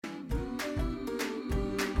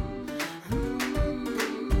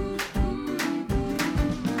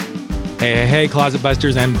Hey, closet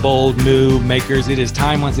busters and bold move makers. It is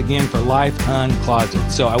time once again for Life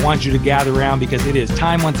Uncloseted. So I want you to gather around because it is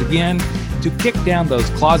time once again to kick down those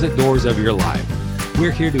closet doors of your life.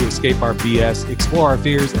 We're here to escape our BS, explore our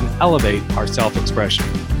fears, and elevate our self-expression.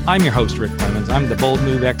 I'm your host, Rick Clemens. I'm the bold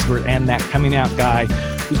move expert and that coming out guy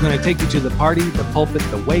who's going to take you to the party, the pulpit,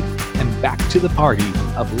 the wake, and back to the party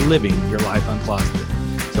of living your life uncloseted.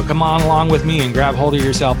 So come on along with me and grab hold of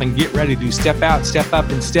yourself and get ready to step out, step up,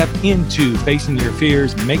 and step into facing your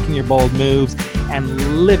fears, making your bold moves,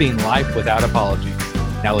 and living life without apologies.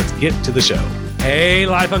 Now let's get to the show. Hey,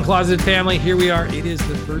 Life Uncloseted family, here we are. It is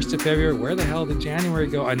the 1st of February. Where the hell did January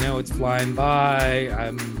go? I know it's flying by. Do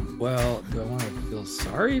I want to feel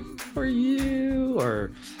sorry for you?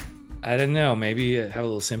 Or I don't know, maybe have a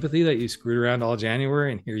little sympathy that you screwed around all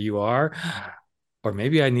January and here you are. Or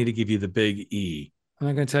maybe I need to give you the big E. I'm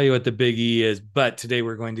not going to tell you what the big E is, but today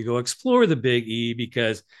we're going to go explore the big E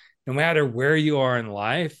because no matter where you are in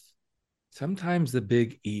life, sometimes the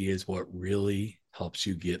big E is what really helps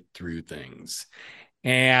you get through things.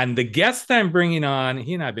 And the guest that I'm bringing on,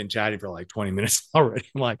 he and I have been chatting for like 20 minutes already.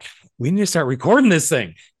 I'm like, we need to start recording this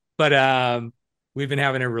thing. But we've been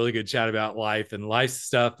having a really good chat about life and life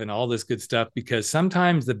stuff and all this good stuff because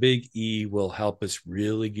sometimes the big E will help us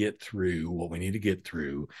really get through what we need to get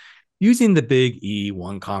through using the big E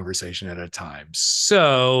one conversation at a time.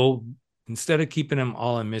 So instead of keeping them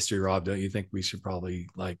all in mystery, Rob, don't you think we should probably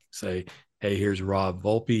say, hey, here's Rob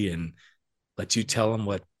Volpe, and let you tell him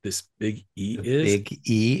what this big E is? Big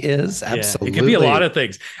E is? Absolutely. Yeah, it could be a lot of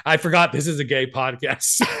things. I forgot this is a gay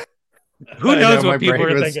podcast. Who knows what people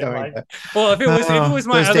are thinking? Well, if it was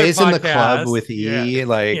my other days podcast, in the club with E,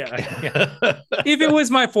 if it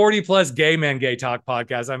was my 40 plus gay men gay talk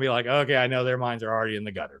podcast, I'd be like, okay, I know their minds are already in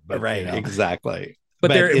the gutter. But right, exactly.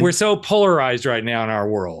 But we're so polarized right now in our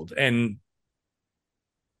world, and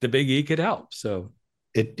the big E could help. So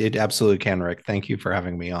it absolutely can, Rick. Thank you for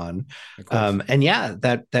having me on. And yeah,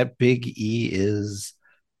 that big E is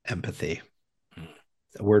empathy.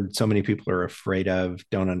 A word so many people are afraid of,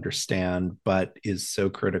 don't understand, but is so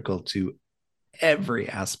critical to every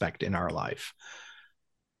aspect in our life.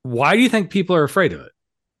 Why do you think people are afraid of it?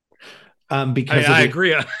 Because I agree.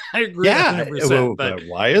 Yeah, 100%, but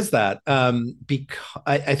why is that? Because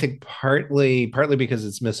I think partly because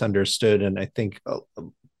it's misunderstood, and I think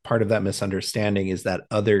part of that misunderstanding is that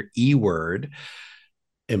other E word,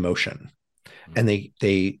 emotion. And they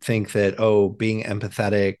think that, being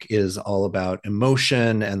empathetic is all about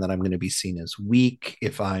emotion and that I'm going to be seen as weak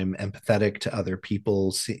if I'm empathetic to other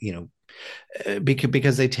people,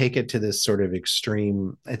 because they take it to this sort of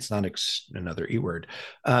extreme. It's not another E word.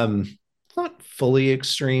 Not fully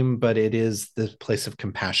extreme, but it is the place of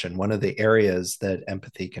compassion. One of the areas that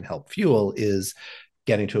empathy can help fuel is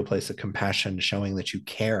getting to a place of compassion, showing that you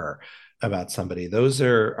care about somebody. Those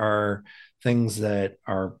are things that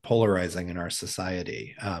are polarizing in our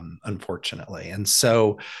society, unfortunately. And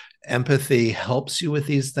so empathy helps you with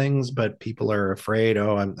these things, but people are afraid,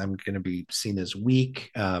 I'm going to be seen as weak.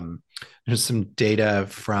 There's some data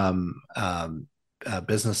from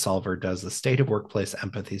Business Solver does the State of Workplace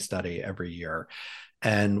Empathy study every year.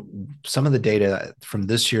 And some of the data from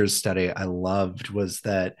this year's study I loved was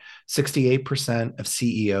that 68% of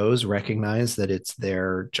CEOs recognize that it's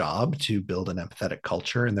their job to build an empathetic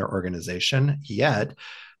culture in their organization, yet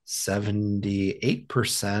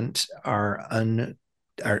 78%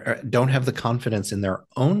 don't have the confidence in their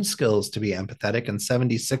own skills to be empathetic, and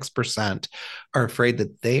 76% are afraid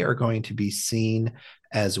that they are going to be seen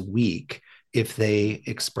as weak if they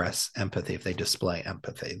express empathy, if they display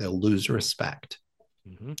empathy. They'll lose respect.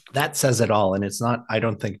 Mm-hmm. That says it all. And it's not, I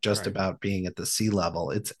don't think, just about being at the C level.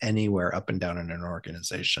 It's anywhere up and down in an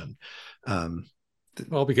organization.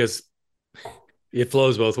 Because it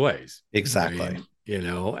flows both ways. Exactly.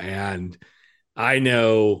 And I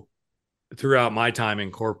know throughout my time in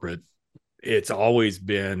corporate, it's always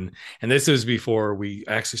been, and this was before we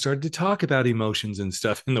actually started to talk about emotions and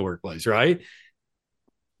stuff in the workplace, right?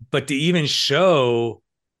 But to even show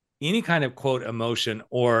any kind of quote emotion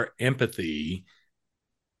or empathy,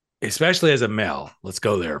 especially as a male, let's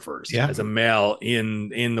go there first. Yeah. As a male in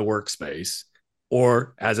the workspace,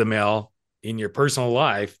 or as a male in your personal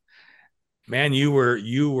life, man, you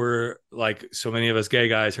were like so many of us gay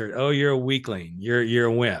guys heard, you're a weakling, you're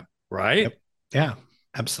a wimp, right? Yep. Yeah,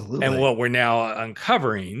 absolutely. And what we're now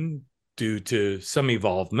uncovering due to some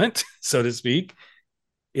evolvement, so to speak,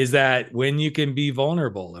 is that when you can be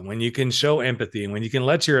vulnerable and when you can show empathy and when you can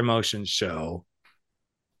let your emotions show,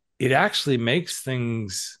 it actually makes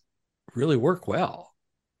things really work well.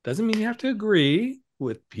 Doesn't mean you have to agree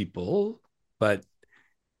with people, but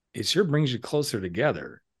it sure brings you closer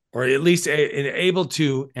together. or at least able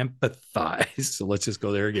to empathize. So let's just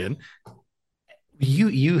go there again.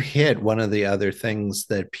 You hit one of the other things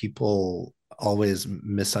that people always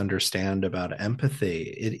misunderstand about empathy.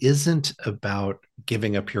 It isn't about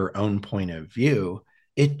giving up your own point of view.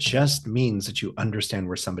 It just means that you understand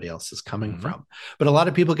where somebody else is coming from. But a lot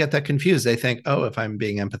of people get that confused. They think, oh, if I'm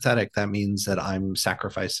being empathetic, that means that I'm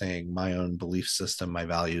sacrificing my own belief system, my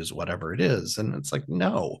values, whatever it is. And it's like,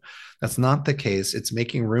 no, that's not the case. It's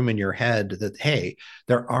making room in your head that, hey,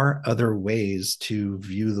 there are other ways to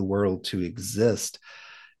view the world, to exist.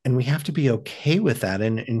 And we have to be okay with that.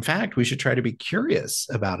 And in fact, we should try to be curious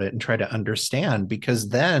about it and try to understand, because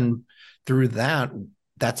then through that,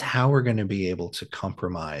 that's how we're going to be able to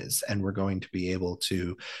compromise, and we're going to be able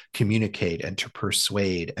to communicate and to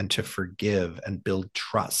persuade and to forgive and build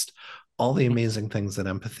trust. All the amazing things that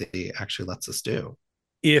empathy actually lets us do.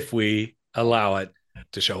 If we allow it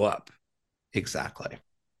to show up. Exactly.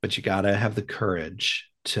 But you got to have the courage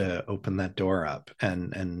to open that door up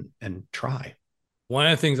and try. One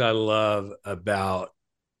of the things I love about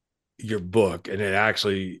your book, and it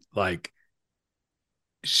actually like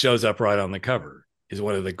shows up right on the cover, is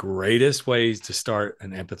one of the greatest ways to start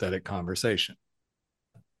an empathetic conversation.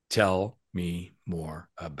 Tell me more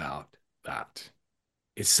about that.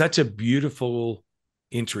 It's such a beautiful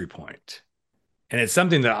entry point. And it's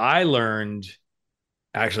something that I learned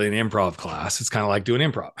actually in improv class. It's kind of like doing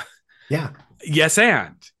improv. Yeah. Yes,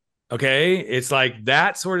 and okay. It's like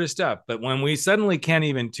that sort of stuff. But when we suddenly can't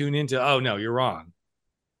even tune into, oh, no, you're wrong.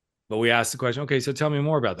 But we ask the question, okay, so tell me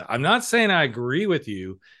more about that. I'm not saying I agree with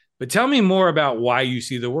you, but tell me more about why you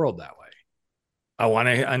see the world that way. I want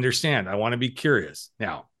to understand. I want to be curious.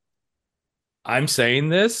 Now, I'm saying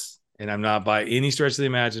this, and I'm not by any stretch of the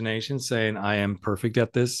imagination saying I am perfect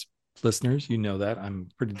at this, listeners. You know that. I'm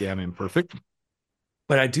pretty damn imperfect.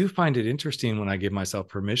 But I do find it interesting when I give myself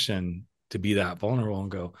permission to be that vulnerable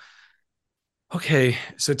and go, okay,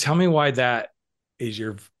 so tell me why that is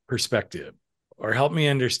your perspective, or help me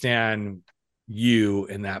understand you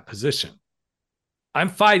in that position. I'm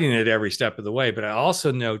fighting it every step of the way, but I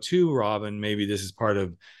also know too, Robin, maybe this is part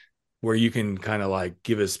of where you can kind of like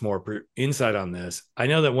give us more insight on this. I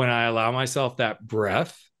know that when I allow myself that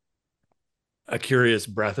breath, a curious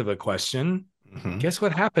breath of a question, guess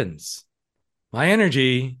what happens? My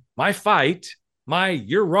energy, my fight, my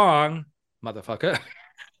you're wrong, motherfucker,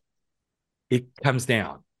 it comes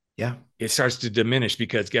down. Yeah. It starts to diminish,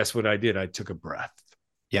 because guess what I did? I took a breath.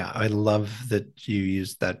 Yeah, I love that you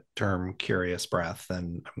used that term, curious breath,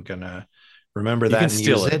 and I'm gonna remember that and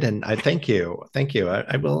use it. And I thank you.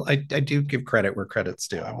 I will. I do give credit where credit's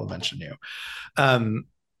due. I will mention you.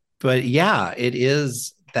 But yeah, it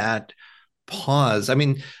is that pause. I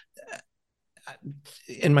mean,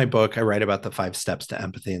 in my book, I write about the 5 steps to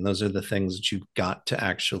empathy, and those are the things that you've got to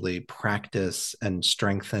actually practice and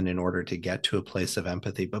strengthen in order to get to a place of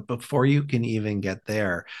empathy. But before you can even get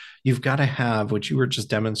there, you've got to have what you were just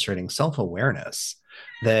demonstrating, self-awareness,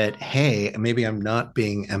 that, hey, maybe I'm not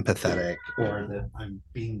being empathetic, or that I'm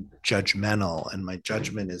being judgmental and my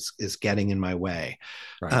judgment is getting in my way.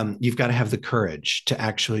 Right. You've got to have the courage to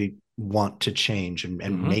actually want to change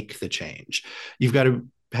and make the change. You've got to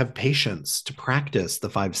have patience to practice the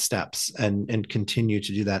 5 steps and continue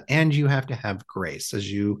to do that. And you have to have grace. As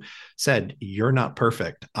you said, you're not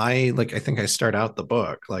perfect. I think I start out the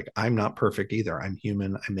book, like, I'm not perfect either. I'm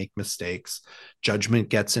human. I make mistakes. Judgment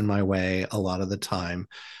gets in my way a lot of the time.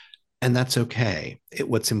 And that's okay.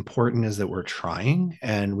 What's important is that we're trying,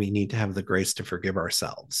 and we need to have the grace to forgive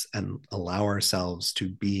ourselves and allow ourselves to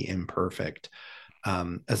be imperfect,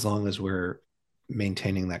 as long as we're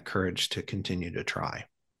maintaining that courage to continue to try.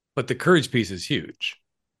 But the courage piece is huge.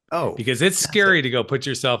 Oh, because it's scary to go put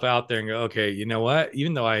yourself out there and go, okay, you know what?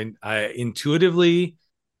 Even though I intuitively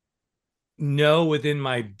know within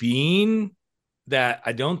my being that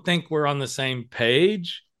I don't think we're on the same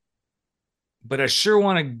page, but I sure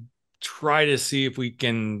want to try to see if we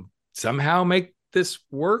can somehow make this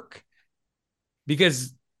work.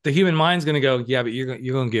 Because the human mind's going to go, yeah, but you're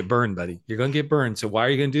going to get burned, buddy. You're going to get burned. So why are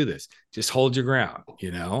you going to do this? Just hold your ground,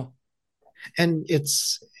 you know? And it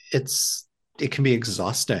can be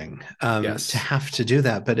exhausting to have to do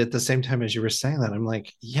that. But at the same time, as you were saying that, I'm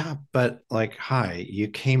like, yeah, but like, hi, you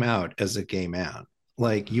came out as a gay man.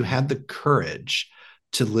 Like, you had the courage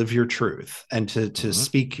to live your truth and to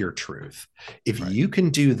speak your truth. If you can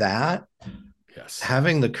do that,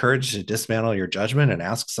 having the courage to dismantle your judgment and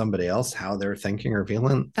ask somebody else how they're thinking or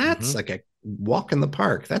feeling, that's like a walk in the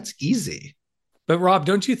park. That's easy. But Rob,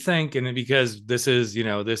 don't you think, and because this is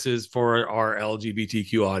for our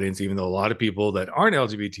LGBTQ audience, even though a lot of people that aren't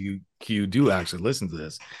LGBTQ do actually listen to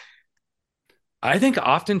this, I think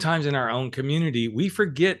oftentimes in our own community, we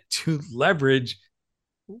forget to leverage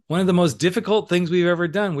one of the most difficult things we've ever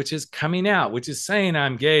done, which is coming out, which is saying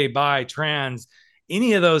I'm gay, bi, trans,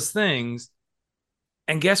 any of those things.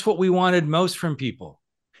 And guess what we wanted most from people?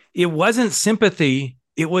 It wasn't sympathy,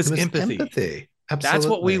 it It was was empathy. empathy. That's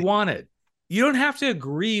what we Absolutely. wanted. You don't have to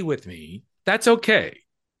agree with me. That's okay.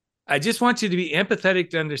 I just want you to be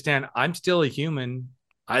empathetic to understand I'm still a human.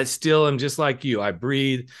 I still am just like you. I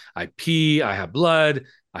breathe, I pee, I have blood,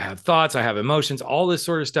 I have thoughts, I have emotions, all this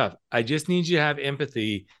sort of stuff. I just need you to have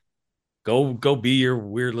empathy. Go be your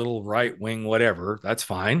weird little right wing whatever. That's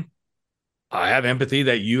fine. I have empathy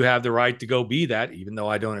that you have the right to go be that, even though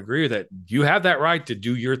I don't agree with it. You have that right to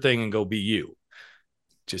do your thing and go be you.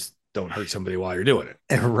 Just don't hurt somebody while you're doing it.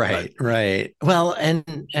 But Right, right. Well,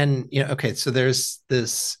 and okay, so there's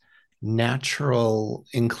this natural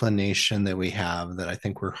inclination that we have that I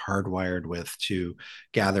think we're hardwired with to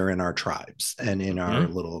gather in our tribes and in our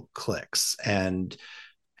mm-hmm. little cliques. And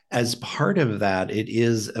as part of that, it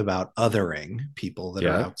is about othering people that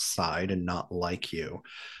are Yeah. outside and not like you.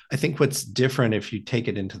 I think what's different if you take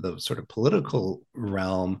it into the sort of political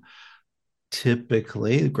realm,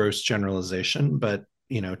 typically, gross generalization, but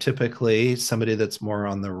typically somebody that's more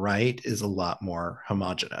on the right is a lot more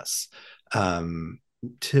homogenous.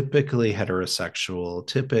 Typically heterosexual,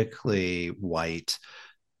 typically white,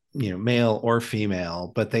 male or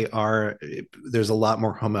female, but there's a lot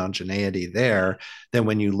more homogeneity there than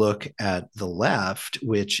when you look at the left,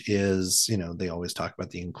 which is, they always talk about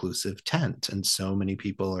the inclusive tent, and so many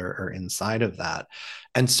people are inside of that.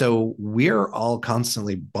 And so we're all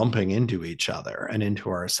constantly bumping into each other and into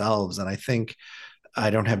ourselves. And I think, I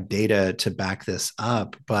don't have data to back this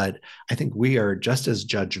up, but I think we are just as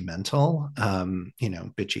judgmental,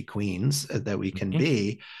 bitchy queens that we can Mm-hmm.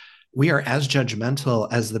 be. We are as judgmental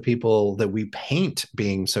as the people that we paint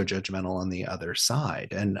being so judgmental on the other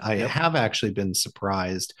side. And I Yep. have actually been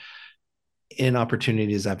surprised in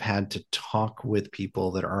opportunities I've had to talk with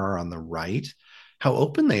people that are on the right, how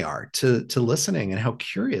open they are to listening and how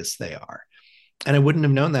curious they are. And I wouldn't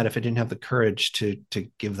have known that if I didn't have the courage to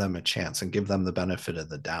give them a chance and give them the benefit of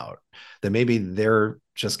the doubt, that maybe they're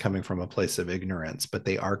just coming from a place of ignorance, but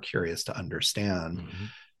they are curious to understand. Mm-hmm.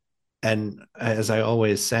 And as I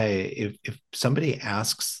always say, if somebody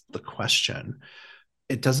asks the question,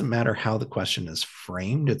 it doesn't matter how the question is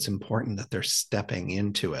framed. It's important that they're stepping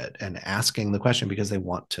into it and asking the question because they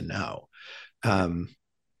want to know. Um,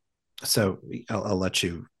 so I'll let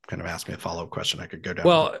you kind of ask me a follow-up question. I could go down a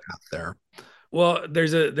whole Well, path there. well,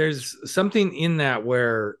 there's something in that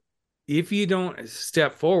where if you don't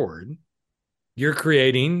step forward, you're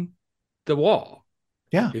creating the wall.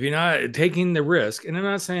 Yeah. If you're not taking the risk, and I'm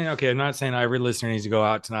not saying every listener needs to go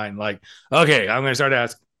out tonight and like, okay, I'm going to start to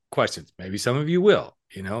ask questions. Maybe some of you will,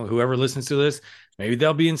 whoever listens to this, maybe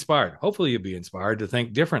they'll be inspired. Hopefully you'll be inspired to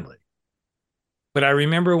think differently. But I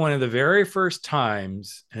remember one of the very first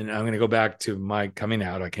times, and I'm going to go back to my coming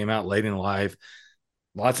out. I came out late in life,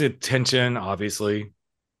 lots of tension, obviously,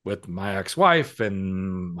 with my ex-wife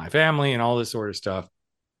and my family and all this sort of stuff.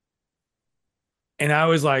 And I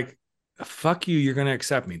was like, fuck you, you're going to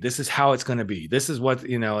accept me. This is how it's going to be. This is what,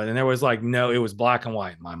 and there was like, no, it was black and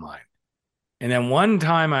white in my mind. And then one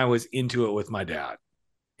time I was into it with my dad.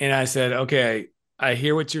 And I said, okay, I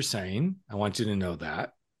hear what you're saying. I want you to know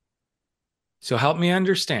that. So help me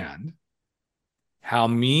understand how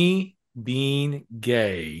me being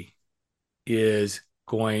gay is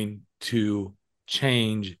going to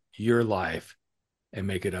change your life and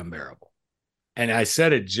make it unbearable. And I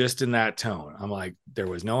said it just in that tone. I'm like, there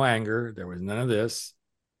was no anger, there was none of this.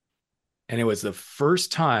 And it was the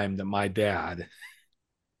first time that my dad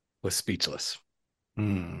was speechless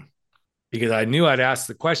because I knew I'd asked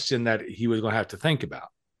the question that he was going to have to think about.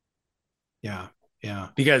 Yeah. Yeah.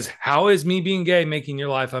 Because how is me being gay making your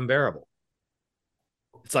life unbearable?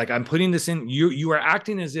 It's like I'm putting this in you are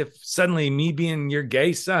acting as if suddenly me being your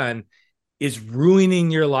gay son is ruining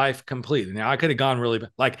your life completely. Now I could have gone really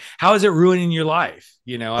like, how is it ruining your life?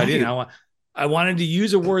 I didn't. Right. I wanted to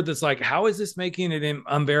use a word that's like, how is this making it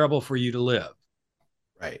unbearable for you to live?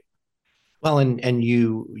 Right. Well, and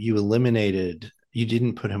you eliminated, you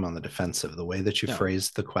didn't put him on the defensive. The way that you No.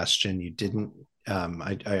 phrased the question, you didn't.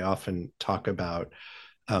 I often talk about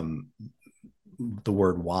um, the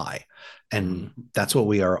word why, and that's what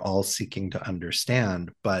we are all seeking to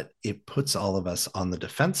understand. But it puts all of us on the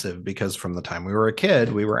defensive because from the time we were a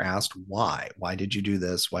kid, we were asked why. Why did you do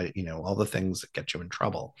this? Why, all the things that get you in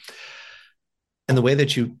trouble. And the way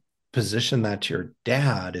that you position that to your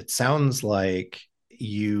dad, it sounds like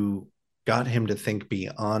you got him to think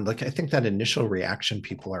beyond, like, I think that initial reaction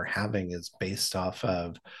people are having is based off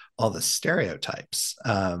of all the stereotypes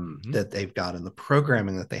that they've got in the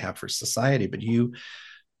programming that they have for society. But you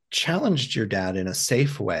challenged your dad in a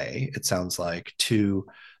safe way, it sounds like, to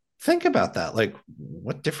think about that. Like,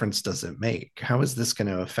 what difference does it make? How is this going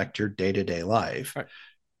to affect your day-to-day life? Right.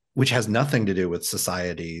 Which has nothing to do with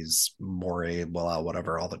society's more, well,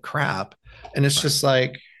 whatever, all the crap. And it's just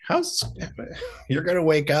like, how's you're going to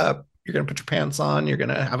wake up, you're going to put your pants on, you're going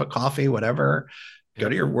to have a coffee, whatever, go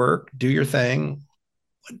to your work, do your thing.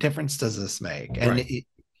 What difference does this make? And it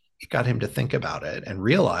got him to think about it and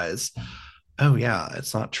realize, oh yeah,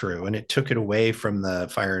 it's not true. And it took it away from the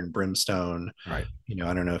fire and brimstone. Right.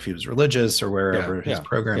 I don't know if he was religious or wherever his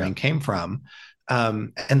programming came from.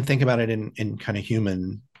 And think about it in kind of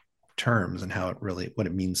human terms and what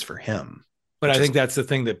it means for him. But I think that's the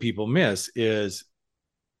thing that people miss is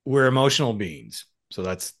we're emotional beings. So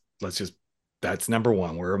that's number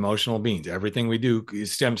one. We're emotional beings. Everything we do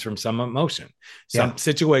stems from some emotion. Some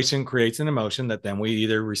situation creates an emotion that then we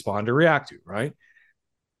either respond or react to, right?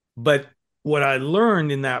 But what I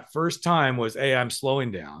learned in that first time was, I'm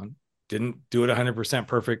slowing down. Didn't do it 100%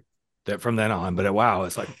 perfect from then on, but wow,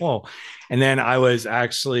 it's like, whoa. And then I was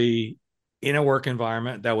actually in a work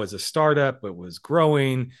environment that was a startup. It was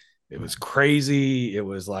growing. It was crazy. It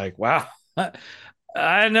was like, wow,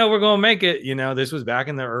 I know we're going to make it. This was back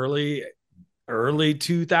in the early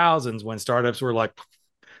 2000s when startups were like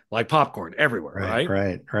popcorn everywhere.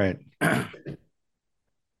 Right.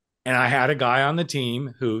 And I had a guy on the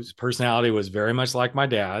team whose personality was very much like my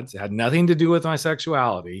dad's. It had nothing to do with my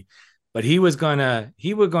sexuality, but he was going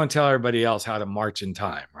to tell everybody else how to march in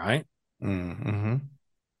time. Right. Mm-hmm.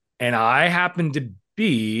 And I happened to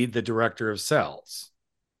be the director of sales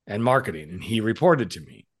and marketing, and he reported to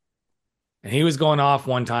me. And he was going off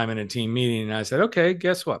one time in a team meeting, and I said, okay,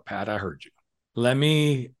 guess what, Pat? I heard you. Let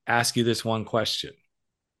me ask you this one question.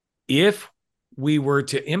 If we were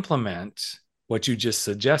to implement what you just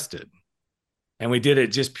suggested, and we did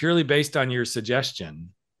it just purely based on your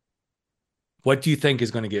suggestion, what do you think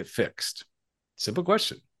is going to get fixed? Simple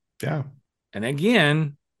question. Yeah. And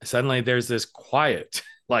again, suddenly there's this quiet,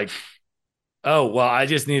 like, oh, well, I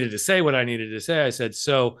just needed to say what I needed to say. I said,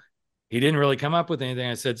 so he didn't really come up with anything.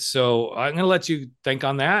 I said, so I'm going to let you think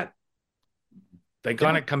on that. Think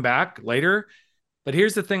on it, come back later. But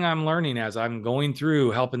here's the thing I'm learning as I'm going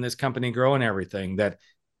through helping this company grow and everything, that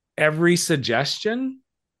every suggestion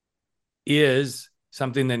is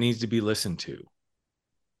something that needs to be listened to.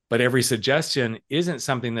 But every suggestion isn't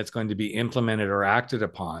something that's going to be implemented or acted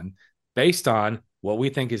upon based on what we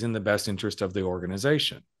think is in the best interest of the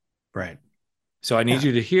organization. Right. So I need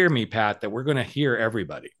you to hear me, Pat, that we're going to hear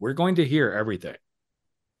everybody. We're going to hear everything.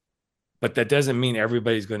 But that doesn't mean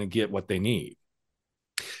everybody's going to get what they need.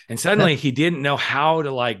 And suddenly he didn't know how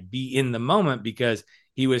to be in the moment because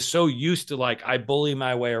he was so used to I bully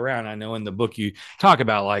my way around. I know in the book you talk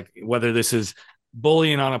about whether this is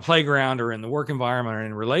bullying on a playground or in the work environment or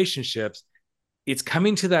in relationships, it's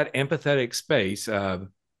coming to that empathetic space of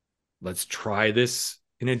let's try this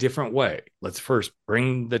in a different way. Let's first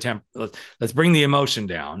bring let's bring the emotion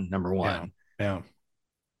down, number one. Yeah.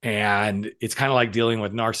 And it's kind of like dealing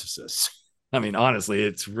with narcissists. I mean, honestly,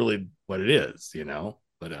 it's really what it is,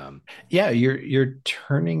 But you're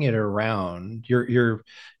turning it around. You're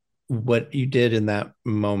what you did in that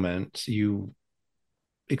moment, you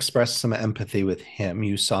expressed some empathy with him.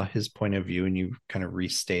 You saw his point of view and you kind of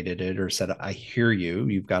restated it or said, I hear you.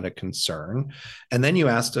 You've got a concern. And then you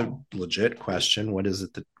asked a legit question.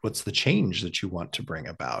 What's the change that you want to bring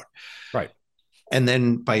about? Right. And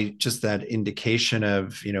then by just that indication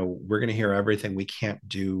of, we're going to hear everything. We can't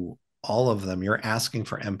do all of them. You're asking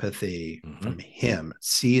for empathy from him.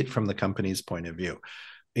 See it from the company's point of view.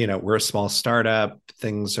 We're a small startup.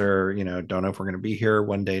 Things are, don't know if we're going to be here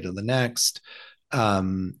one day to the next.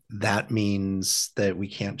 That means that we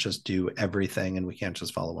can't just do everything and we can't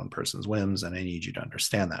just follow one person's whims. And I need you to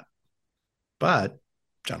understand that. But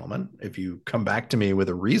gentlemen, if you come back to me with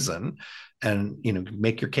a reason and,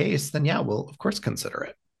 make your case, then we'll of course consider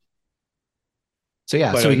it.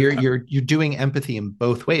 So so you're doing empathy in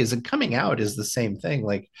both ways, and coming out is the same thing.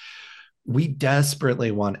 We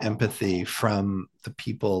desperately want empathy from the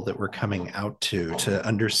people that we're coming out to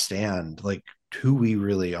understand who we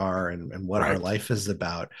really are and what our life is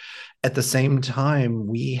about. At the same time,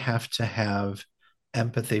 we have to have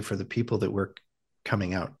empathy for the people that we're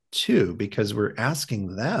coming out to, because we're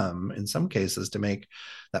asking them in some cases to make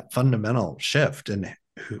that fundamental shift in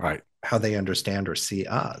how they understand or see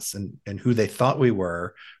us and who they thought we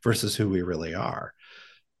were versus who we really are.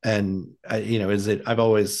 And I've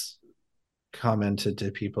always commented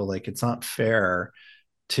to people like, it's not fair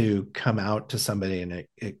to come out to somebody and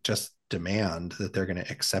it just demand that they're going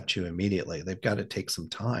to accept you immediately. They've got to take some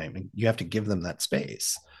time, and you have to give them that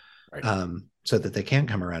space, Right. so that they can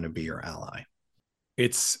come around and be your ally.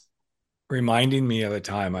 It's reminding me of a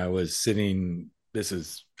time I was sitting. This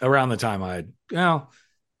is around the time I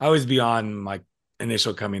was beyond my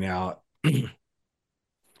initial coming out.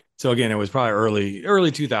 So again, it was probably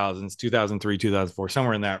early 2000s, 2003, 2004,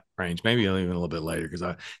 somewhere in that range, maybe even a little bit later, because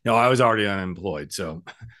I was already unemployed. So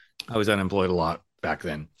I was unemployed a lot back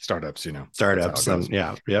then. Startups, Startups, and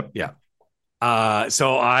yeah, yep. Yeah.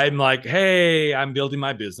 So I'm like, hey, I'm building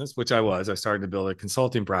my business, which I was. I started to build a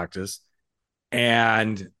consulting practice,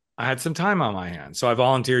 and I had some time on my hands. So I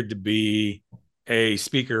volunteered to be a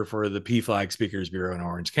speaker for the PFLAG Speakers Bureau in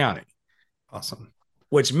Orange County. Awesome.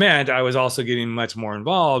 Which meant I was also getting much more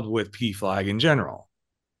involved with PFLAG in general.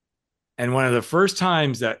 And one of the first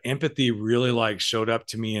times that empathy really like showed up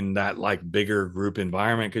to me in that like bigger group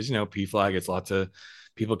environment, because PFLAG, it's lots of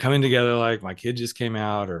people coming together, like my kid just came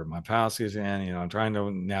out or my spouse is in, I'm trying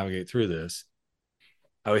to navigate through this.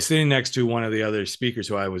 I was sitting next to one of the other speakers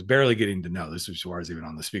who I was barely getting to know. This was before I was even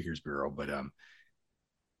on the speakers bureau, but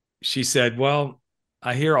she said, well,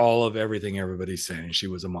 I hear all of everything everybody's saying. She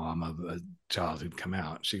was a mom of a child who'd come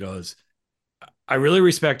out. She goes, I really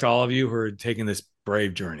respect all of you who are taking this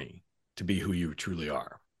brave journey to be who you truly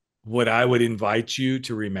are. What I would invite you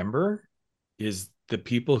to remember is the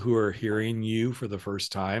people who are hearing you for the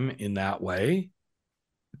first time in that way,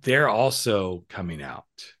 they're also coming out.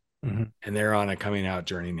 Mm-hmm. And they're on a coming out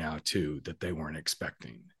journey now too, that they weren't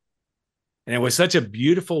expecting. And it was such a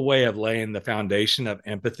beautiful way of laying the foundation of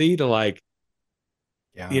empathy to like,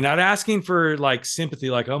 you're not asking for like sympathy,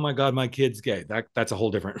 like, oh my God, my kid's gay. That's a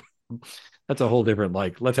whole different,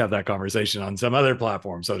 like, let's have that conversation on some other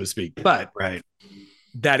platform, so to speak. But right,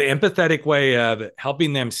 that empathetic way of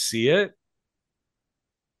helping them see it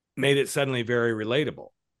made it suddenly very relatable.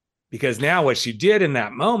 Because now what she did in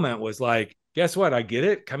that moment was like, guess what? I get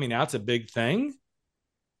it. Coming out's a big thing.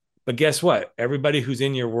 But guess what? Everybody who's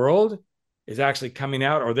in your world is actually coming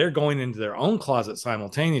out, or they're going into their own closet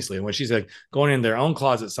simultaneously. And when she said going in their own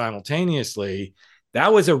closet simultaneously,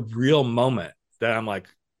 that was a real moment that I'm like,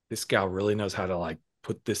 this gal really knows how to like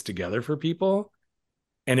put this together for people.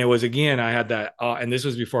 And it was, again, I had that, and this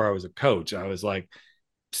was before I was a coach. I was like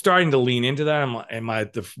starting to lean into that. And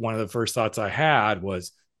one of the first thoughts I had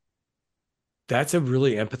was, that's a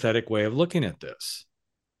really empathetic way of looking at this.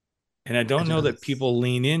 And I don't know that people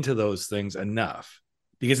lean into those things enough,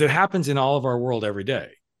 because it happens in all of our world every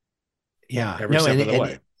day. Yeah. Every step of the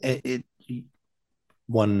way. It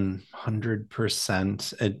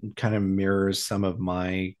 100%, it kind of mirrors some of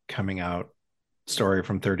my coming out story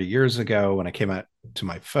from 30 years ago when I came out to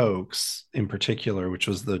my folks in particular, which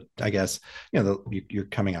was you're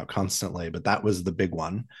coming out constantly, but that was the big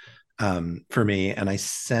one for me. And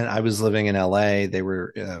I was living in LA. They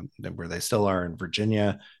were where they still are, in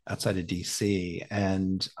Virginia, outside of DC.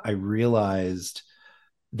 And I realized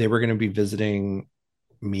they were going to be visiting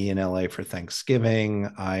me in LA for Thanksgiving.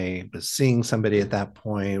 I was seeing somebody at that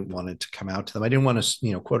point, wanted to come out to them. I didn't want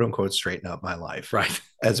to, quote unquote, straighten up my life, right,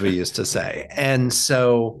 as we used to say. And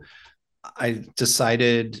so I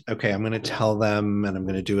decided, okay, I'm going to tell them, and I'm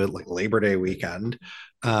going to do it like Labor Day weekend.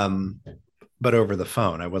 But over the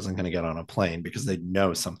phone. I wasn't going to get on a plane, because they'd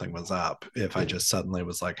know something was up if I just suddenly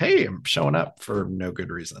was like, hey, I'm showing up for no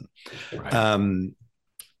good reason. Right.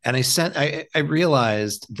 And I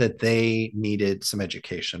realized that they needed some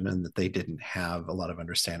education and that they didn't have a lot of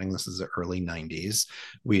understanding. This is the early 90s.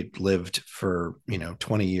 We'd lived for,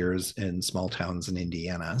 20 years in small towns in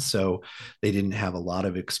Indiana. So they didn't have a lot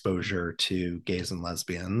of exposure to gays and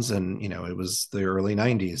lesbians. And, it was the early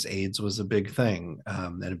 90s. AIDS was a big thing,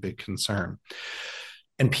 and a big concern.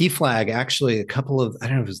 And PFLAG, actually, I don't know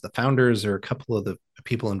if it was the founders or a couple of the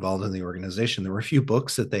people involved in the organization, there were a few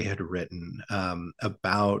books that they had written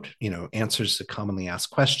about, answers to commonly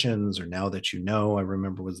asked questions, or Now That You Know, I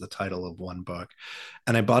remember was the title of one book.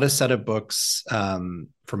 And I bought a set of books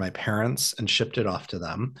for my parents and shipped it off to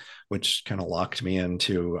them, which kind of locked me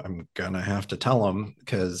into, I'm going to have to tell them,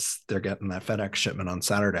 because they're getting that FedEx shipment on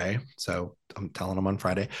Saturday. So I'm telling them on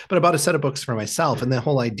Friday. But I bought a set of books for myself. And the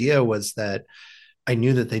whole idea was that I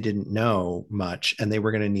knew that they didn't know much, and they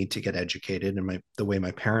were going to need to get educated. And the way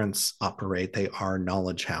my parents operate, they are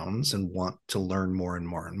knowledge hounds and want to learn more and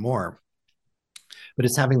more and more. But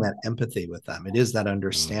it's having that empathy with them. It is that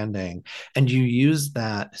understanding. And you use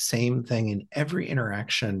that same thing in every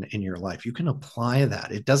interaction in your life. You can apply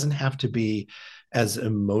that. It doesn't have to be as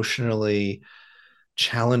emotionally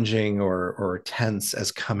challenging or tense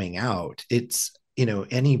as coming out. It's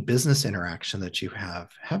any business interaction that you have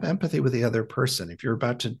empathy with the other person. If you're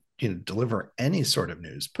about to, deliver any sort of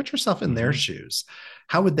news, put yourself in their shoes.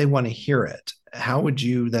 How would they want to hear it? How would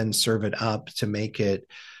you then serve it up to make it,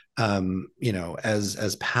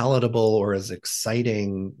 as palatable or as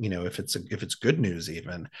exciting, if it's good news,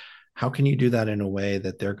 even how can you do that in a way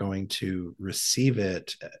that they're going to receive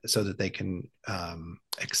it so that they can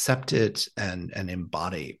accept it and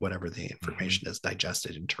embody whatever the information is, digest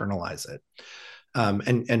it, internalize it.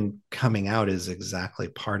 And coming out is exactly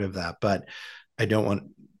part of that. But I don't want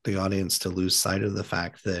the audience to lose sight of the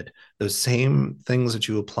fact that those same things that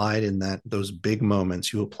you applied in those big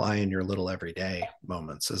moments, you apply in your little everyday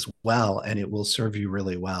moments as well. And it will serve you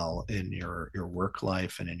really well in your work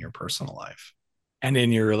life and in your personal life. And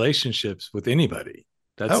in your relationships with anybody.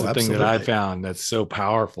 That's the thing that I found that's so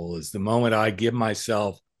powerful, is the moment I give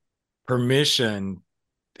myself permission.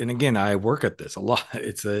 And again, I work at this a lot.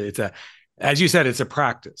 It's a, as you said, it's a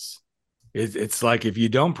practice. It's like, if you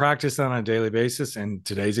don't practice on a daily basis, and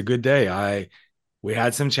today's a good day. We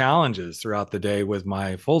had some challenges throughout the day with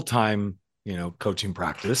my full-time, coaching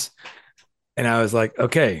practice. And I was like,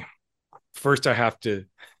 okay, first I have to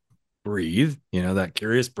breathe, that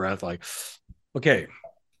curious breath, like, okay.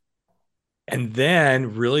 And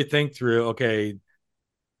then really think through, okay,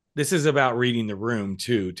 this is about reading the room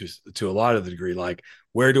too, to a lot of the degree. Like,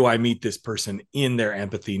 where do I meet this person in their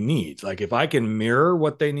empathy needs? Like, if I can mirror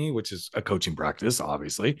what they need, which is a coaching practice,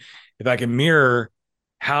 obviously, if I can mirror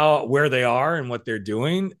where they are and what they're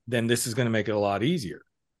doing, then this is going to make it a lot easier.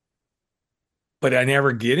 But I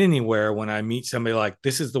never get anywhere when I meet somebody like,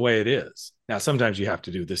 this is the way it is. Now, sometimes you have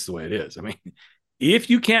to do this the way it is. I mean, if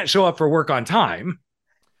you can't show up for work on time,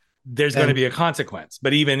 there's going to be a consequence.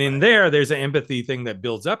 But even in there's an empathy thing that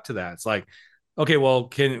builds up to that. It's like, okay, well,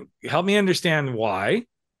 can help me understand why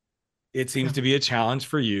it seems to be a challenge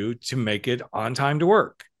for you to make it on time to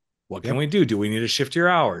work. What can we do? Do we need to shift your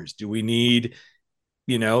hours? Do we need,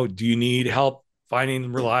 do you need help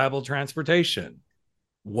finding reliable transportation?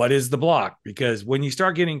 What is the block? Because when you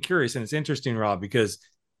start getting curious, and it's interesting, Rob, because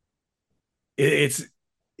it's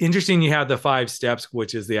interesting, you have the 5 steps,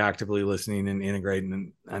 which is the actively listening and integrating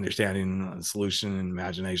and understanding the solution and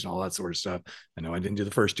imagination, all that sort of stuff. I know I didn't do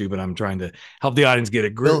the first 2, but I'm trying to help the audience get a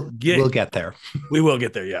grip. We'll get there. We will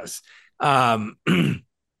get there, yes. The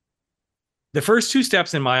first 2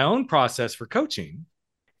 steps in my own process for coaching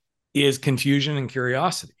is confusion and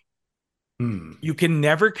curiosity. You can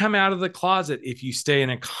never come out of the closet if you stay in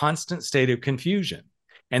a constant state of confusion.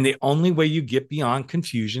 And the only way you get beyond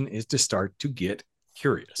confusion is to start to get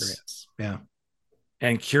curious. Yeah.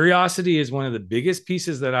 And curiosity is one of the biggest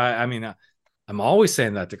pieces that I'm always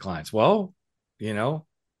saying that to clients. Well,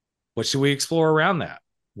 what should we explore around that?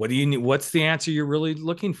 What do you need? What's the answer you're really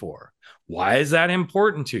looking for? Why is that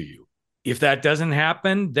important to you? If that doesn't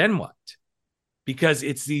happen, then what? Because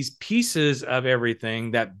it's these pieces of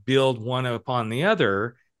everything that build one upon the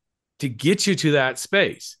other to get you to that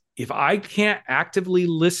space. If I can't actively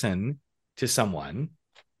listen to someone,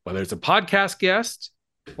 whether it's a podcast guest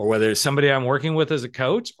or whether it's somebody I'm working with as a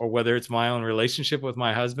coach, or whether it's my own relationship with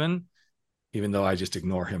my husband, even though I just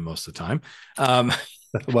ignore him most of the time.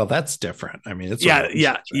 Well, that's different. I mean, it's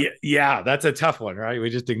that's a tough one, right? We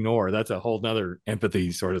just ignore. That's a whole nother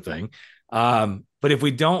empathy sort of thing. But if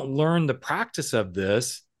we don't learn the practice of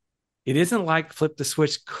this, it isn't like flip the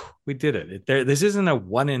switch. We did it. This isn't a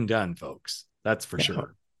one and done, folks. That's for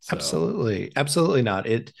sure. So. Absolutely not.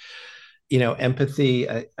 Empathy.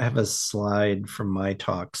 I have a slide from my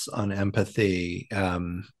talks on empathy,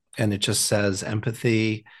 and it just says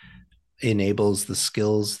empathy enables the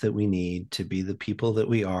skills that we need to be the people that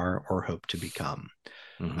we are or hope to become.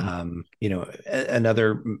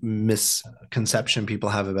 Another misconception people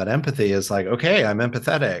have about empathy is like, okay, I'm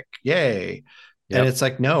empathetic. Yay. Yep. And it's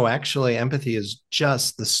like, no, actually, empathy is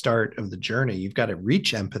just the start of the journey. You've got to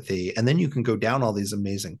reach empathy, and then you can go down all these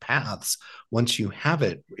amazing paths once you have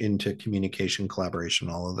it into communication, collaboration,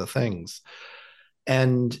 all of the things.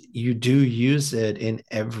 And you do use it in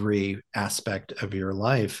every aspect of your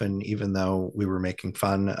life. And even though we were making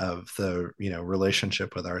fun of the,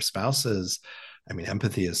 relationship with our spouses, I mean,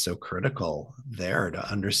 empathy is so critical there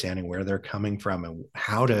to understanding where they're coming from and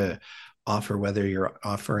how to offer, whether you're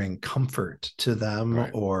offering comfort to them,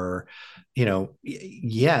 right, or,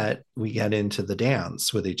 yet we get into the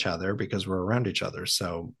dance with each other because we're around each other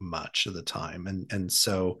so much of the time. And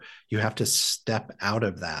so you have to step out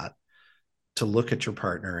of that to look at your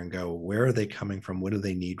partner and go, where are they coming from? What do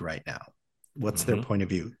they need right now? What's their point of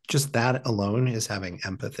view? Just that alone is having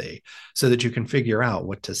empathy so that you can figure out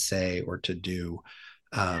what to say or to do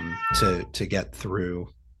to get through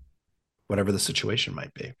whatever the situation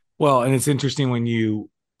might be. Well, and it's interesting when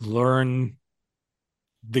you learn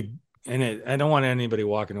the, I don't want anybody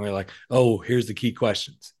walking away like, oh, here's the key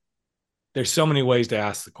questions. There's so many ways to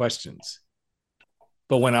ask the questions.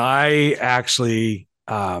 But when I actually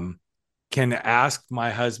can ask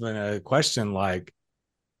my husband a question like,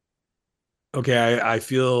 okay, I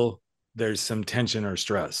feel there's some tension or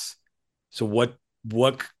stress. So what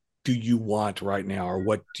do you want right now? Or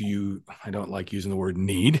what do you, I don't like using the word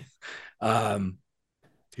need, um,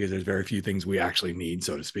 because there's very few things we actually need,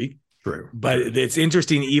 so to speak. True. But it's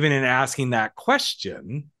interesting, even in asking that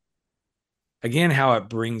question, again, how it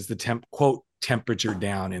brings the quote temperature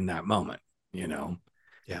down in that moment, you know?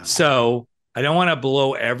 Yeah. So I don't want to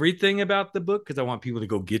blow everything about the book because I want people to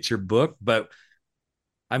go get your book, but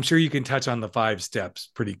I'm sure you can touch on the 5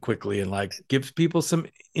 steps pretty quickly and like give people some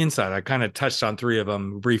insight. I kind of touched on 3 of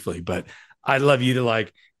them briefly, but I'd love you to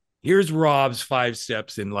like, here's Rob's 5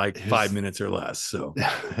 steps in like 5 minutes or less. So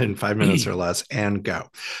in 5 minutes or less, and go.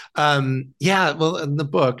 Yeah, well, in the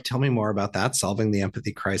book, tell me more about that, Solving the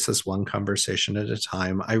Empathy Crisis, One Conversation at a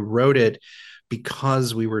Time. I wrote it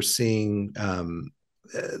because we were seeing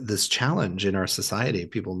this challenge in our society,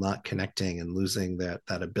 people not connecting and losing that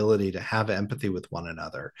ability to have empathy with one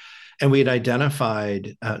another. And we had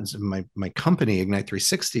identified, my company Ignite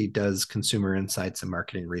 360 does consumer insights and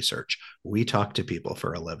marketing research. We talk to people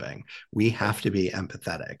for a living. We have to be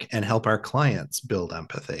empathetic and help our clients build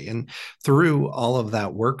empathy. And through all of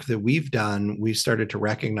that work that we've done, we started to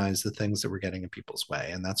recognize the things that were getting in people's way.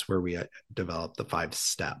 And that's where we developed the 5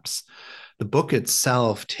 steps. The book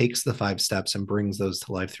itself takes the 5 steps and brings those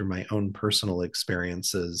to life through my own personal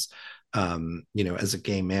experiences, as a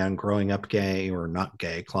gay man growing up gay or not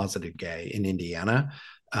gay, closeted gay in Indiana,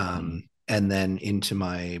 and then into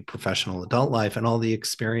my professional adult life and all the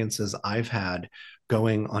experiences I've had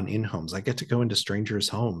going on in homes. I get to go into strangers'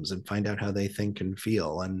 homes and find out how they think and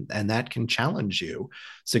feel, and that can challenge you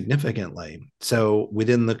significantly. So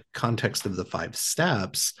within the context of the 5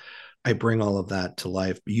 steps, I bring all of that to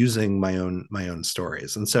life using my own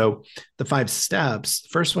stories. And so the 5 steps,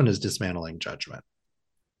 first one is dismantling judgment.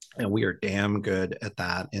 And we are damn good at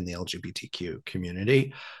that in the LGBTQ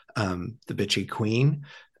community. The bitchy queen.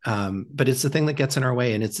 But it's the thing that gets in our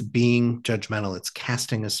way, and it's being judgmental. It's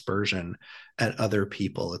casting aspersion at other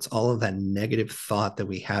people. It's all of that negative thought that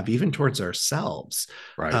we have, even towards ourselves.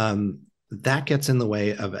 right. That gets in the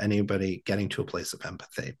way of anybody getting to a place of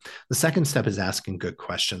empathy. The second step is asking good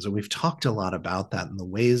questions. And we've talked a lot about that and the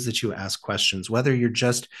ways that you ask questions, whether you're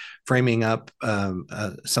just framing up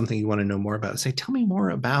something you want to know more about. Say, tell me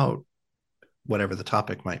more about whatever the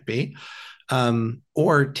topic might be.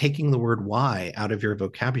 Or taking the word why out of your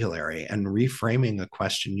vocabulary and reframing a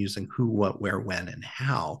question using who, what, where, when, and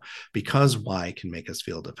how, because why can make us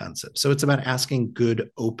feel defensive. So it's about asking good,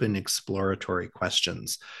 open, exploratory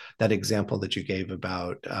questions. That example that you gave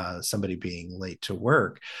about somebody being late to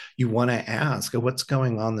work, you want to ask, what's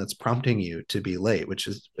going on that's prompting you to be late, which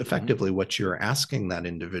is effectively what you're asking that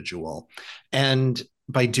individual. And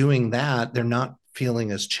by doing that, they're not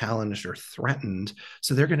feeling as challenged or threatened.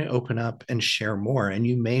 So they're going to open up and share more. And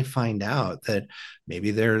you may find out that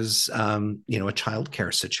maybe there's, a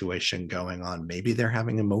childcare situation going on. Maybe they're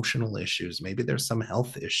having emotional issues. Maybe there's some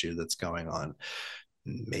health issue that's going on.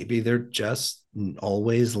 Maybe they're just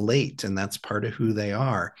always late, and that's part of who they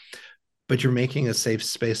are. But you're making a safe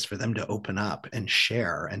space for them to open up and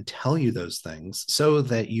share and tell you those things so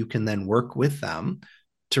that you can then work with them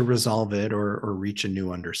to resolve it or reach a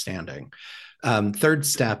new understanding. Third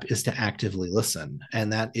step is to actively listen.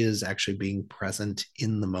 And that is actually being present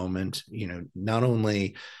in the moment, not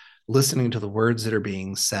only listening to the words that are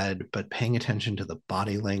being said, but paying attention to the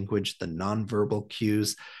body language, the nonverbal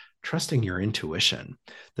cues, trusting your intuition.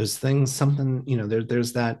 Those things,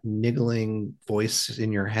 there's that niggling voice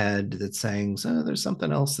in your head that's saying, so there's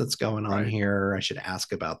something else that's going on here. I should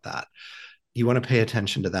ask about that. You want to pay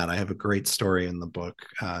attention to that. I have a great story in the book,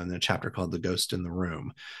 in a chapter called The Ghost in the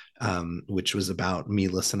Room, which was about me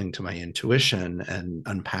listening to my intuition and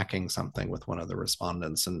unpacking something with one of the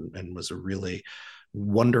respondents, and was a really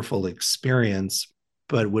wonderful experience,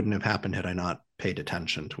 but it wouldn't have happened had I not paid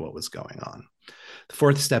attention to what was going on. The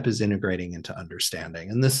fourth step is integrating into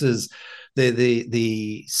understanding. And this is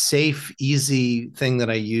the safe, easy thing that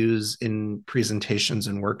I use in presentations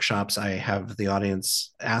and workshops. I have the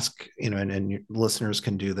audience ask, and listeners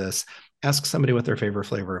can do this, ask somebody what their favorite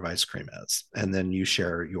flavor of ice cream is, and then you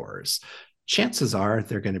share yours. Chances are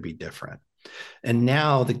they're going to be different. And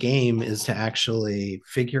now the game is to actually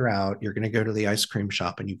figure out, you're going to go to the ice cream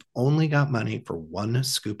shop and you've only got money for 1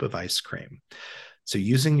 scoop of ice cream. So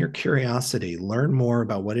using your curiosity, learn more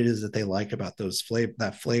about what it is that they like about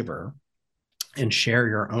that flavor, and share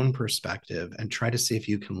your own perspective and try to see if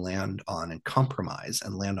you can land on and compromise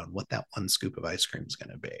and land on what that one scoop of ice cream is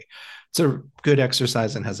going to be. It's a good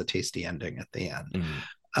exercise and has a tasty ending at the end.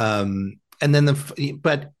 And then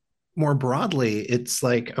but more broadly, it's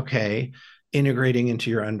like, okay, integrating into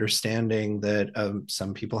your understanding that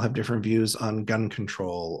some people have different views on gun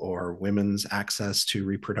control or women's access to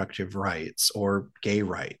reproductive rights or gay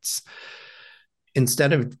rights.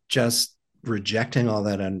 Instead of just rejecting all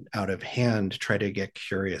that out of hand, try to get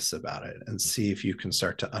curious about it and see if you can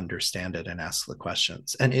start to understand it and ask the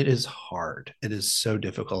questions. And it is hard. It is so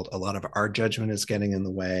difficult. A lot of our judgment is getting in the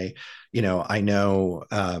way. I know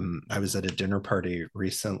I was at a dinner party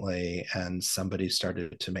recently and somebody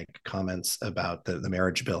started to make comments about the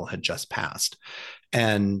marriage bill had just passed.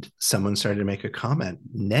 And someone started to make a comment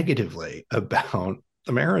negatively about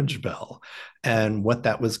the marriage bill and what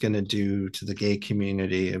that was going to do to the gay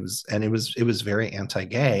community. It was very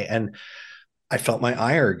anti-gay. And I felt my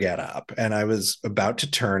ire get up and I was about to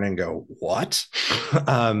turn and go, what?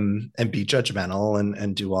 And be judgmental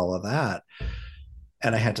and do all of that.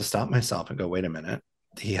 And I had to stop myself and go, wait a minute.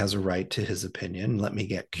 He has a right to his opinion. Let me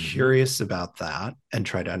get curious about that and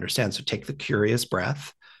try to understand. So take the curious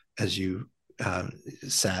breath, as you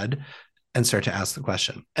said, and start to ask the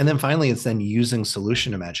question. And then finally, it's then using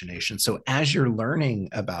solution imagination. So as you're learning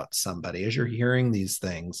about somebody, as you're hearing these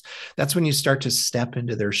things, that's when you start to step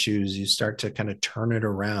into their shoes. You start to kind of turn it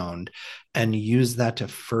around and use that to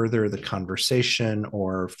further the conversation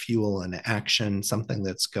or fuel an action, something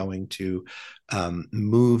that's going to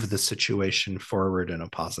move the situation forward in a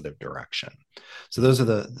positive direction. So those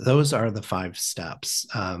are the 5 steps.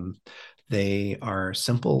 They are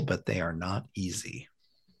simple, but they are not easy.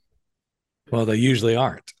 Well, they usually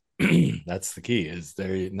aren't. That's the key, is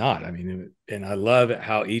they're not. I mean, and I love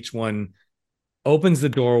how each one opens the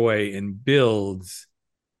doorway and builds.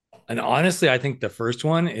 And honestly, I think the first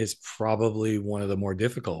one is probably one of the more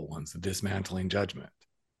difficult ones, the dismantling judgment.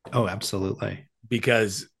 Oh, absolutely.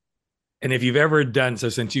 Because, and if you've ever done, so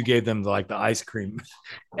since you gave them like the ice cream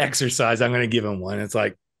exercise, I'm going to give them one. It's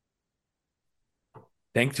like,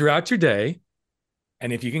 think throughout your day.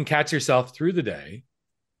 And if you can catch yourself through the day,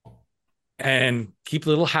 and keep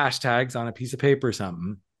little hashtags on a piece of paper or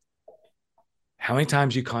something, how many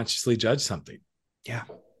times you consciously judge something. Yeah.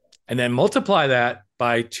 And then multiply that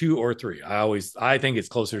by 2 or 3. I think it's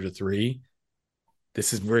closer to 3.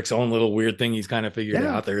 This is Rick's own little weird thing he's kind of figured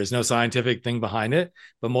out. There is no scientific thing behind it,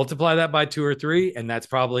 but multiply that by 2 or 3. And that's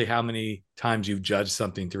probably how many times you've judged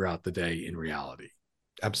something throughout the day in reality.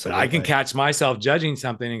 Absolutely. But I can catch myself judging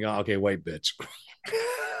something and go, okay, wait, bitch,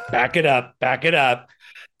 back it up.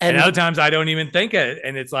 And other times I don't even think it.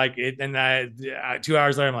 And it's like, 2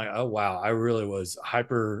 hours later, I'm like, oh, wow, I really was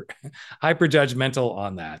hyper judgmental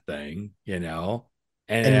on that thing,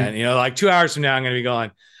 And like 2 hours from now, I'm going to be going,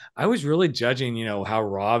 I was really judging, how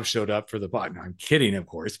Rob showed up for the pod. No, I'm kidding, of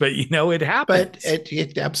course, but it happens. But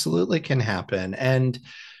it absolutely can happen. And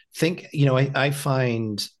I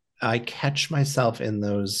find I catch myself in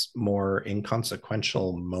those more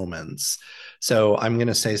inconsequential moments. So I'm going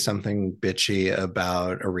to say something bitchy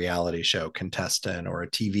about a reality show contestant or a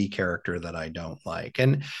TV character that I don't like.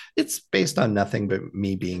 And it's based on nothing but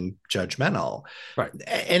me being judgmental. Right.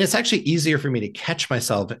 And it's actually easier for me to catch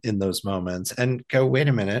myself in those moments and go, wait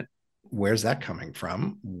a minute, where's that coming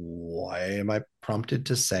from? Why am I prompted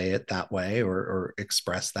to say it that way or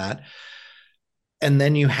express that? And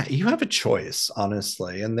then you have a choice,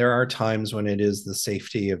 honestly. And there are times when it is the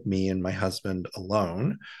safety of me and my husband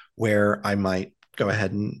alone, where I might go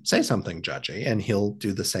ahead and say something judgy and he'll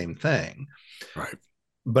do the same thing. Right.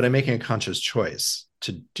 But I'm making a conscious choice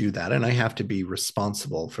to do that. And I have to be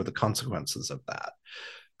responsible for the consequences of that.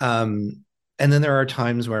 And then there are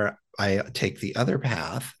times where I take the other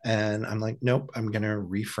path and I'm like, nope, I'm going to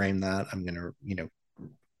reframe that. I'm going to,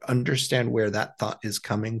 understand where that thought is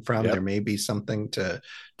coming from. Yep. There may be something to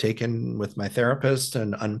take in with my therapist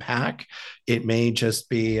and unpack. It may just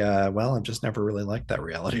be, I've just never really liked that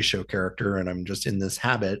reality show character and I'm just in this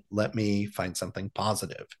habit. Let me find something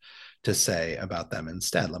positive to say about them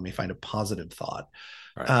instead. Let me find a positive thought.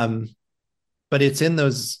 Right. But it's in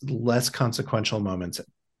those less consequential moments.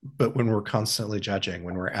 But when we're constantly judging,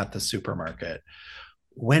 when we're at the supermarket,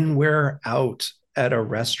 when we're out at a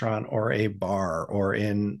restaurant or a bar, or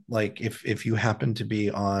in like if you happen to be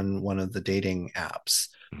on one of the dating apps,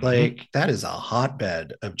 like that is a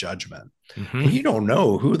hotbed of judgment. You don't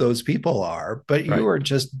know who those people are, but you are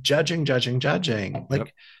just judging.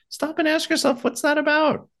 Like, stop and ask yourself, what's that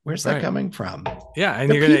about? Where's that coming from? Yeah,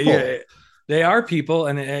 and They are people,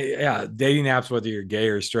 and yeah, dating apps, whether you're gay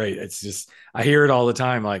or straight, it's just, I hear it all the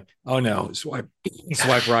time. Like, oh no, swipe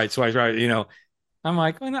right, swipe right. I'm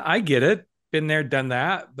like, well, no, I get it. Been there, done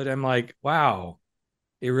that. But I'm like, wow,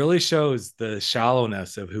 it really shows the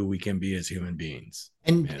shallowness of who we can be as human beings.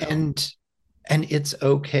 And it's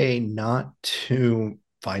okay not to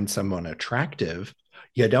find someone attractive.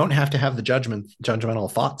 You don't have to have the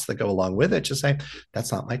judgmental thoughts that go along with it. Just say,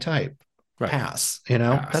 that's not my type. Right. Pass.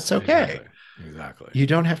 That's okay. Exactly. You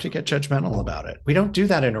don't have to get judgmental about it. We don't do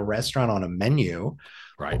that in a restaurant on a menu.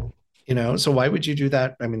 Right. So why would you do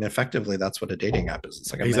that? I mean, effectively, that's what a dating app is.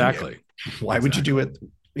 It's like a menu. Why would you do it?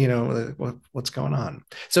 What's going on?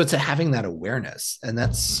 So it's having that awareness, and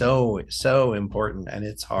that's so important, and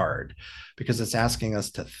it's hard because it's asking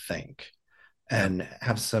us to think and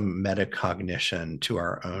have some metacognition to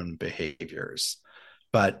our own behaviors.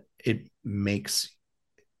 But it makes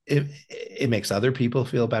other people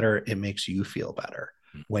feel better. It makes you feel better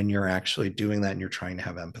when you're actually doing that and you're trying to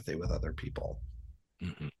have empathy with other people.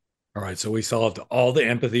 Mm-hmm. All right. So we solved all the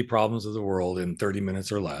empathy problems of the world in 30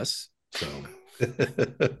 minutes or less. So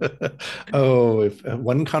if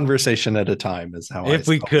one conversation at a time is how if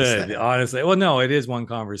we could, honestly. Well, no, it is one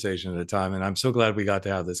conversation at a time. And I'm so glad we got to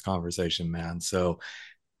have this conversation, man. So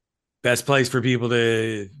best place for people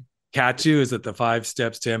to catch you is at the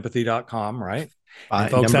 5stepstoempathy.com, right?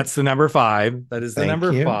 Folks, that's the number 5. That is the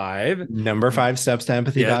number 5. Number 5 steps to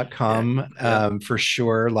empathy.com. For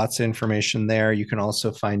sure. Lots of information there. You can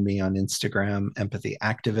also find me on Instagram, Empathy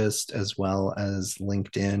Activist, as well as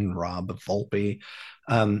LinkedIn, Rob Volpe.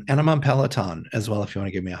 And I'm on Peloton as well. If you want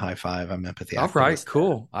to give me a high five, I'm Empathy Activist. All right,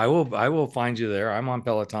 cool. I will find you there. I'm on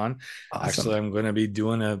Peloton. Awesome. Actually, I'm going to be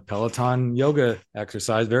doing a Peloton yoga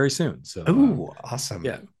exercise very soon. So, awesome.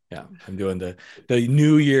 Yeah. I'm doing the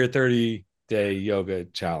New Year 30-day yoga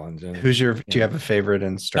challenge. And do you have a favorite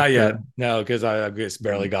instructor? Not yet. No, because I just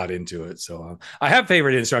barely got into it. So I have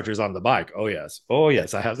favorite instructors on the bike. Oh yes,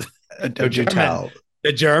 I have. Don't you tell?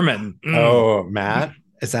 The German. Oh, Matt.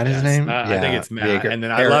 Is that his name? I think it's Matt. And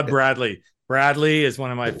then I love Bradley. Bradley is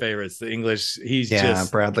one of my favorites. The English, he's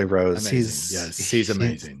just Bradley Rose. Amazing. He's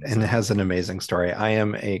amazing. And has an amazing story. I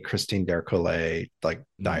am a Christine D'Ercole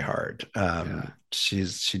diehard.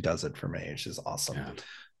 She does it for me. She's awesome. Yeah.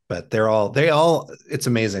 But they all, it's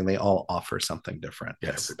amazing. They all offer something different.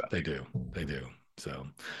 Yes, they do. So,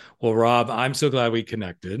 well, Rob, I'm so glad we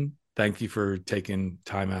connected. Thank you for taking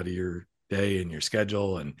time out of your day and your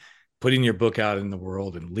schedule and putting your book out in the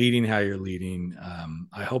world and leading how you're leading.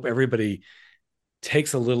 I hope everybody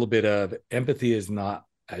takes a little bit of empathy. Is not,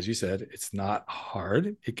 as you said, it's not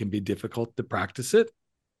hard. It can be difficult to practice it,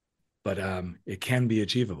 but it can be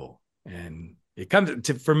achievable. And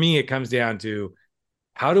for me, it comes down to,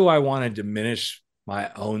 how do I want to diminish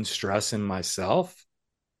my own stress in myself?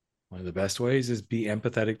 One of the best ways is be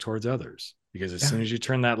empathetic towards others, because as soon as you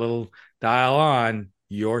turn that little dial on,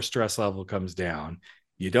 your stress level comes down.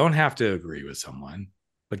 You don't have to agree with someone,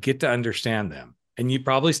 but get to understand them. And you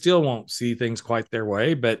probably still won't see things quite their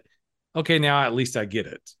way, but okay, now at least I get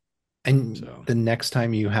it. And the next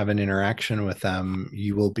time you have an interaction with them,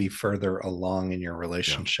 you will be further along in your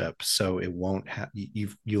relationship. Yeah. So it won't have, you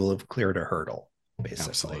will have cleared a hurdle,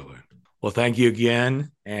 basically. Absolutely. Well, thank you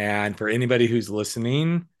again. And for anybody who's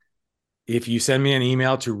listening, if you send me an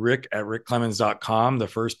email to rick@rickclemens.com, the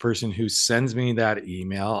first person who sends me that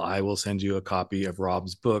email, I will send you a copy of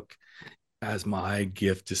Rob's book as my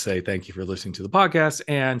gift to say thank you for listening to the podcast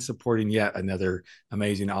and supporting yet another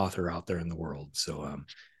amazing author out there in the world. So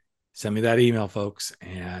send me that email, folks,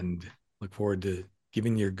 and look forward to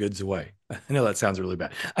giving your goods away. I know that sounds really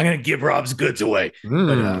bad. I'm going to give Rob's goods away.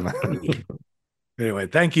 But, anyway,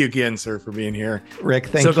 thank you again, sir, for being here. Rick,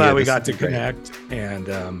 thank you. So glad we got to connect and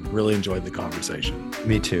really enjoyed the conversation.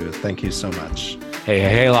 Me too. Thank you so much.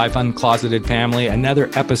 Hey, Life Uncloseted family. Another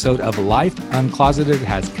episode of Life Uncloseted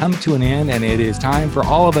has come to an end, and it is time for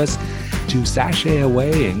all of us to sashay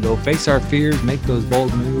away and go face our fears, make those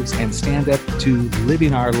bold moves, and stand up to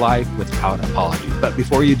living our life without apology. But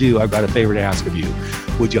before you do, I've got a favor to ask of you.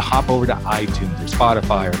 Would you hop over to iTunes or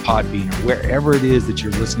Spotify or Podbean or wherever it is that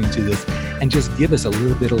you're listening to this and just give us a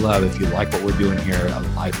little bit of love if you like what we're doing here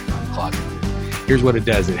at Life Uncloseted. Here's what it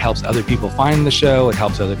does. It helps other people find the show. It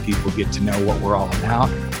helps other people get to know what we're all about.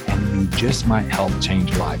 And you just might help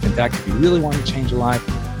change a life. In fact, if you really want to change a life,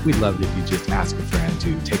 we'd love it if you just ask a friend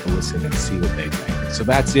to take a listen and see what they think. So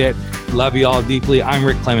that's it. Love you all deeply. I'm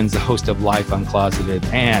Rick Clemens, the host of Life Uncloseted,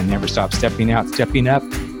 and never stop stepping out, stepping up,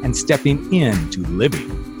 and stepping into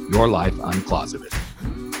living your life uncloseted.